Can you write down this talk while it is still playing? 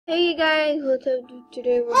Hey guys, what's up?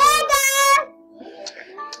 Today we're I'm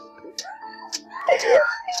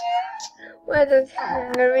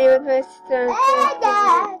gonna be with my sister.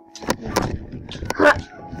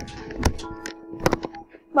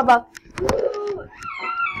 Baba.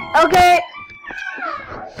 Okay.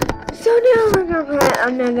 So now we're gonna play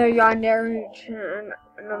another Yandere turn,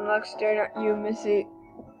 and I'm like staring at you, Missy.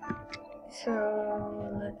 So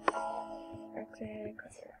let's exit.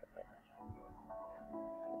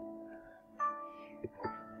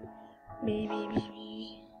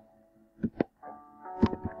 Baby.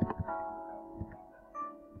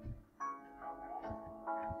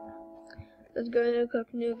 Let's go to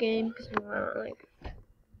a new game because we want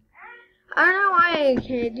I don't know why I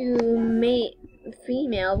can't do mate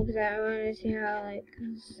female because I want to see how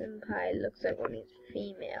senpai looks like when he's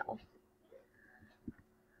female.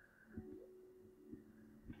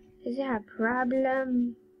 Is that a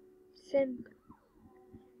problem, simp?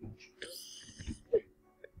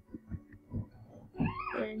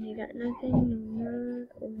 And you got nothing.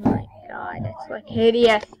 Oh my god, that's like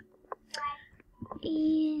hideous.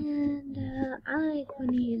 And I like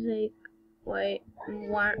when he's like, wait,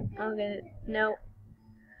 what? Okay, no.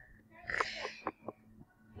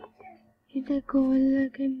 He's like, go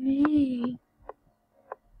look at me.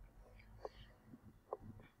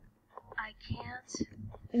 I can't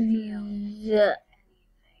feel anything.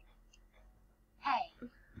 Hey,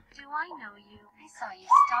 do I know you? I saw you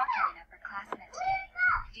stalking an upperclassman today.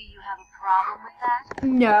 Do you have a problem with that?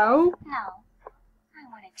 No. No. I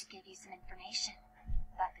wanted to give you some information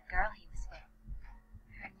about the girl he was with.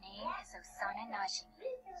 Her name is Osana Najimi.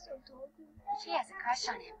 She has a crush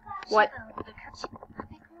on him. What?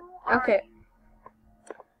 Okay.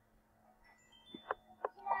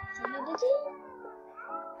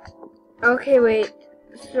 Okay, wait.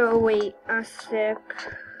 So wait a sec.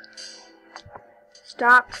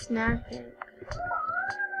 Stop snapping.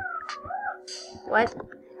 What?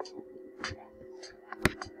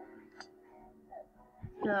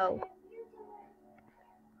 No.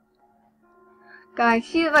 Guys,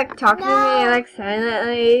 she's like talking to me like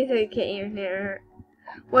silently, so you can't even hear her.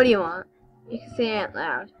 What do you want? You can say it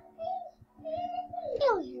loud.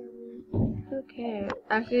 You'll hear me. Okay.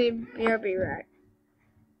 Actually, you'll be right.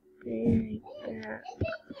 Be right back.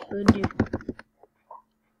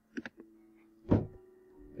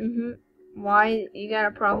 Why? You got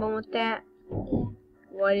a problem with that?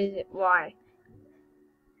 What is it? Why?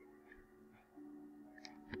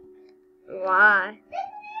 Why?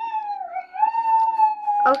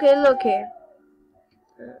 Okay, look here.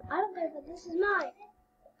 I don't care, but this is mine.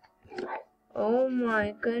 Oh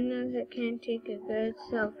my goodness, I can't take a good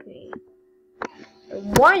selfie.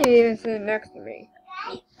 Why are you even sitting next to me?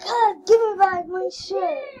 God, give me back my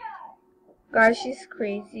shirt. Guys, she's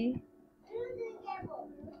crazy.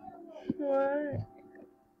 What?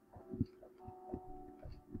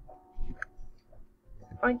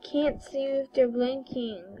 I can't see if they're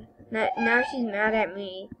blinking. Now she's mad at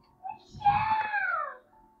me.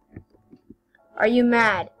 Are you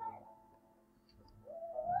mad?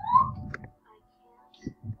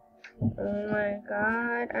 Oh my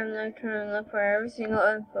god, I'm like trying to look for every single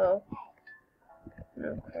info.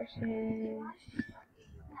 No questions.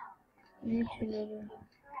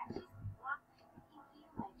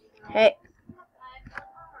 Hey.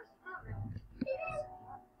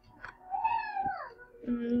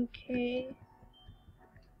 Okay.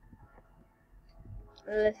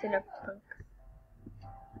 Listen up, punk.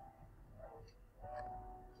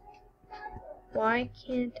 Why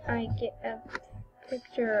can't I get a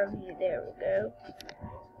picture of you? There we go.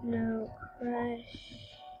 No crush.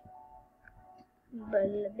 Blah,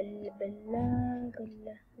 blah, blah,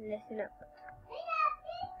 blah. Listen up.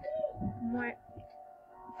 What?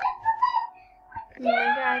 Oh my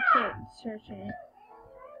god, I can't search it.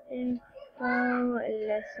 Info,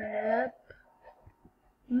 listen up.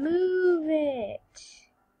 Move it.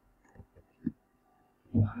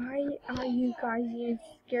 Why are you guys even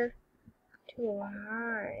scared to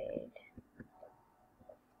hide?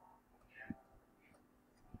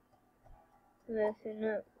 Listen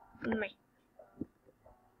up.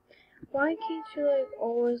 Why can't you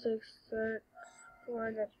always search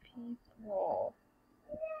for the people?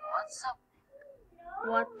 What's up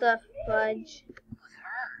What the fudge? with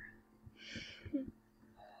her?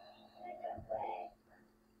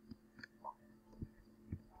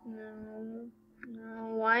 No,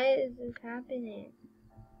 why is this happening?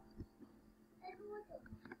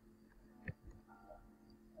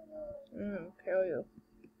 Kill you.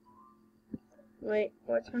 Wait,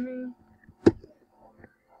 what's her name?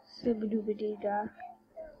 Subadubadida.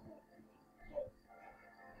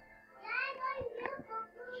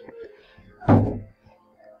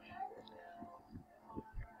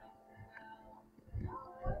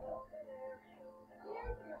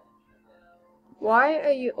 Why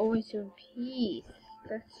are you always doing peace?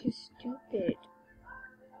 That's just stupid.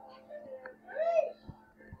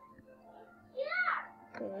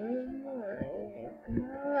 Oh my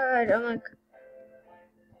god, I'm like,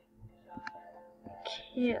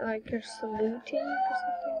 can't, like, you're saluting or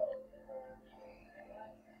something?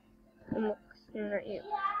 I'm like, no, not you.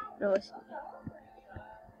 No, it's me.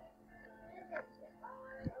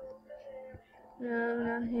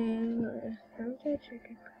 No, nothing. I'm just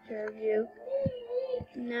taking a picture of you.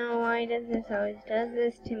 No, why does this always does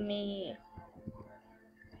this to me?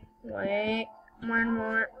 Wait, one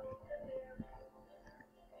more.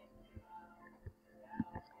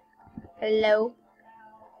 Hello?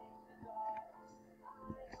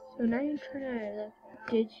 So now you're trying to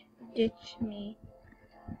like ditch me.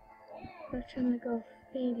 I'm trying to go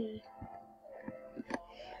Phoebe.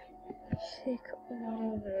 Sick,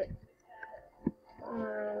 whatever. I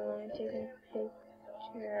want to take a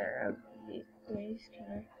picture of these boys, can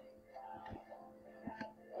I?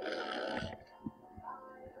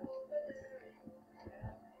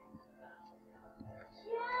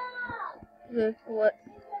 Look what.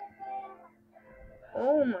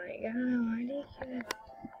 Oh my god, why do you keep.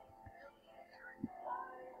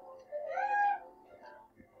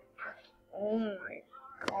 Oh my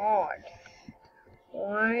god.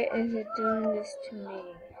 Why is it doing this to me?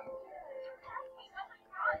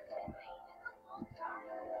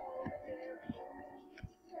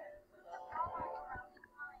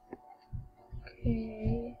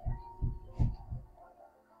 Okay.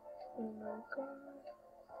 Oh my god.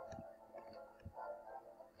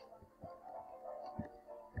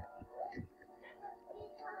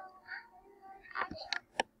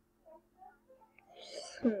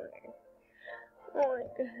 Oh my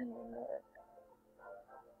god.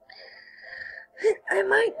 I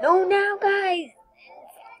might know now, guys.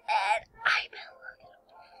 And I've been looking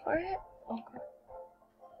for it. Okay.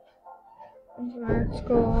 Into my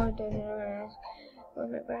school, doesn't ask. When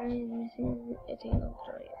my body is missing, it's a little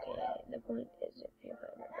story. Okay. The point is, if you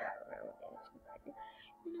find my background, it's fine.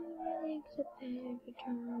 You know, really accept that if you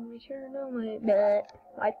turn on my bed.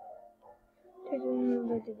 What?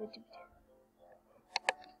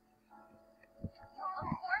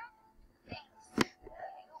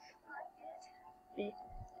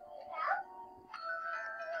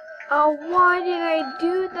 Oh, why did I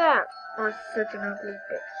do that? I'm such an ugly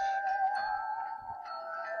bitch.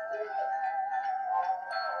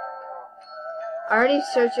 Already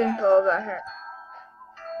search info about her.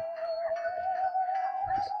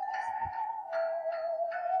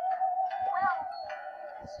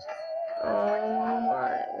 Oh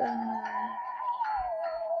my god.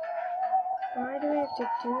 Why do I have to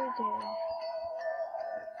do this?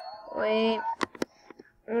 Wait.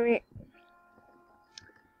 Wait.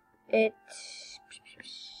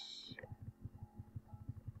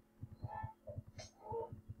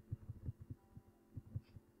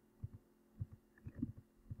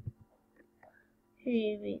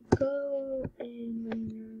 Here we go,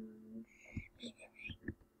 and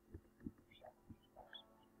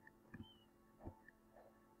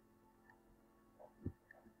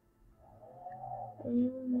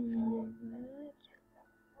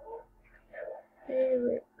here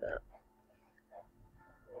we go.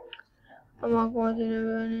 I'm not going to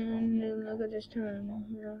run and look at this time.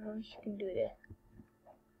 I don't know if she can do this.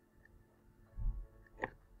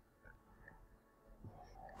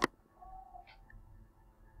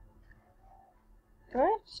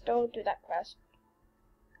 I still do that quest.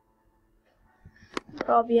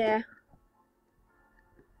 Oh yeah.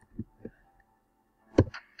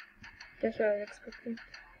 That's what I was expecting.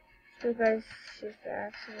 Because she's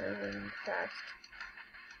fast and fast.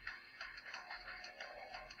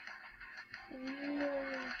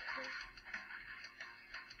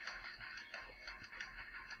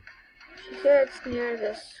 She said it's near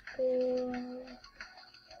the school.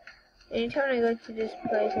 Anytime I go to this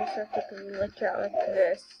place, I start to look out like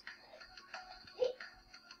this.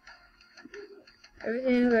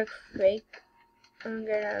 Everything is like fake. I'm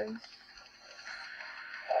gonna.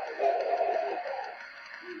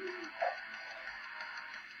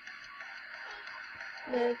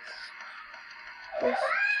 Let's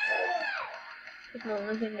just not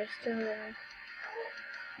looking. They're still there.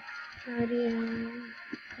 Audio,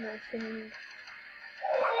 nothing.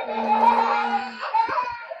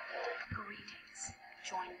 Greetings.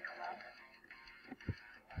 Join the club.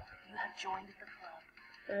 You have joined the club.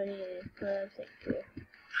 Audio, club, thank you.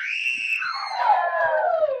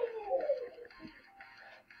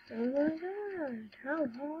 Oh my god. How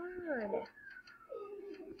hard?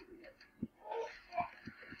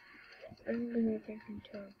 I'm gonna take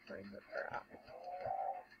until I find the bra.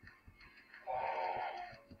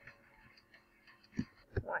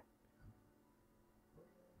 What?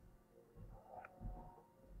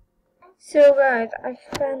 So guys, I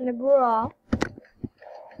found the bra.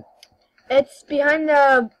 It's behind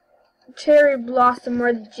the cherry blossom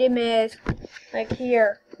where the gym is. Like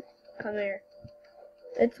here. Come here.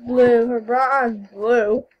 It's blue. Her bra is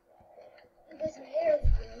blue. Because her hair is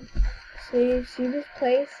blue. See this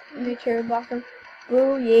place in the cherry blossom?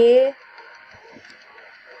 Blue, yeah.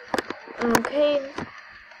 Okay.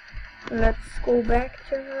 Let's go back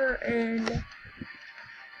to her and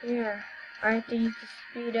yeah. I have to use the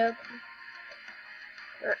speed up.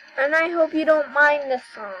 And I hope you don't mind this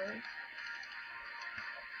song.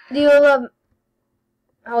 Do you love...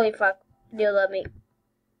 Holy fuck. Do you love me?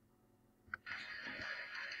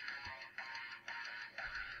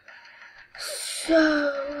 So,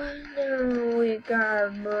 now we got our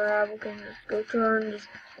bra. We can just go turn this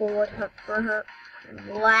bullet hunt for her.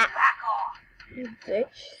 Blah. You bitch.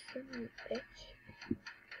 You bitch.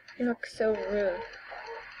 You look so rude.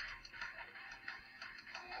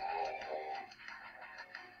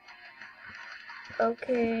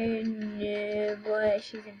 Okay, no, boy,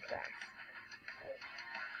 she's in class.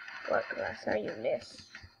 What class are you,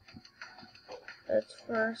 miss? Let's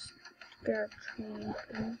first get our training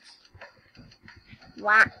points.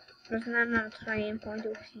 What? There's not enough training points,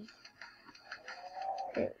 oopsies.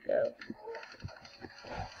 Here we go.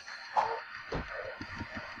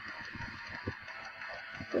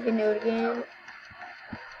 We can do it again.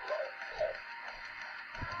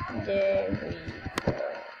 There we go.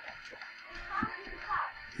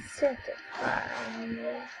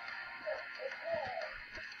 Certified.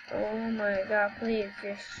 Oh my god, please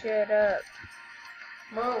just shut up.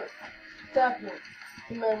 Mom, stop it.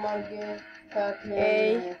 Tumemage,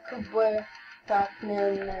 Taknen, Kubwe,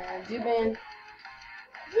 Taknen, Jiben.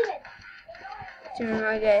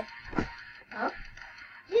 Tumemage. Huh?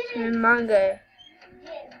 Tumemage.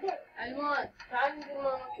 I want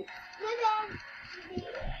Taknen.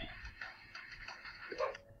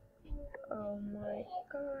 Oh my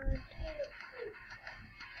god.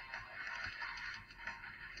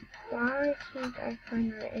 Why can't I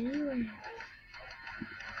find her anywhere?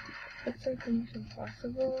 It's like almost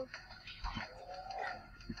impossible.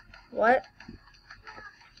 What?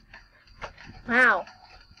 Wow.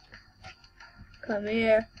 Come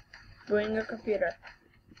here. Bring a computer.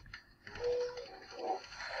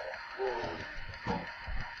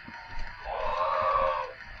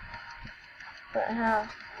 But how?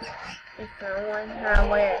 You found one? How?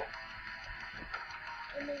 Where?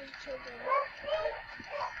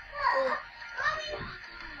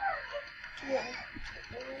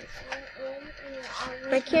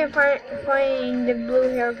 I can't find the blue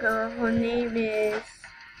hair girl. Her name is...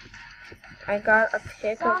 I got a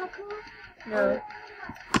pic of... No.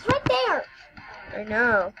 It's right there. I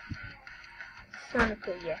know.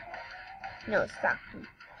 Sonical, yeah. No, Saki.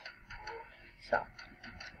 Saki.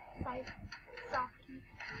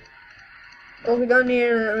 Oh, we don't need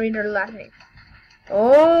to read her last name.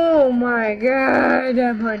 Oh my god,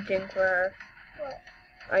 I'm hunting for her. What?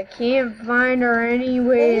 I can't find her Maybe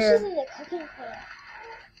anywhere. she's in the cooking club.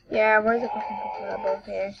 Yeah, where's the cooking club?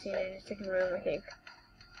 Okay, I've seen it in the second room, I think.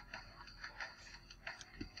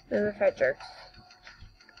 There's the fat jerks.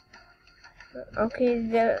 Okay,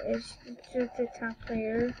 it's just the top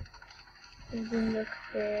player. And then look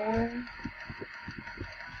there.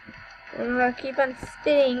 I'm gonna keep on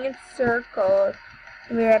spinning in circles.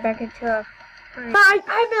 We'll be right back into a fight.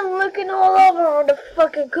 I've been looking all over the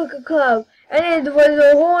fucking cooking club. And it was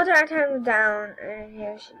the whole entire time down. And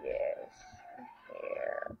here she is.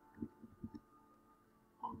 Here.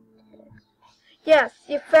 Yes,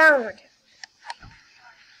 you found.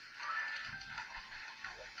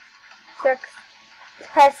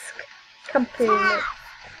 Task completed.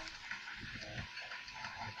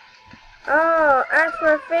 Oh, as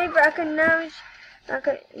for a favor, I can now.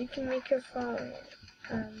 You can make your phone.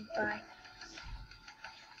 Bye.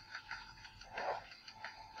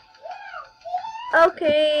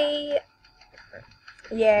 Okay.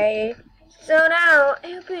 Yay. So now,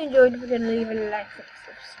 I hope you enjoyed. If you can leave a like and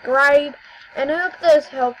subscribe. And I hope this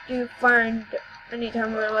helped you find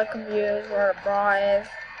anytime we're like confused where a bra is.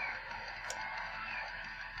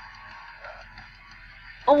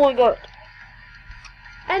 Oh my god.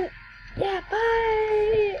 And yeah,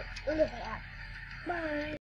 bye. Look at that. Bye.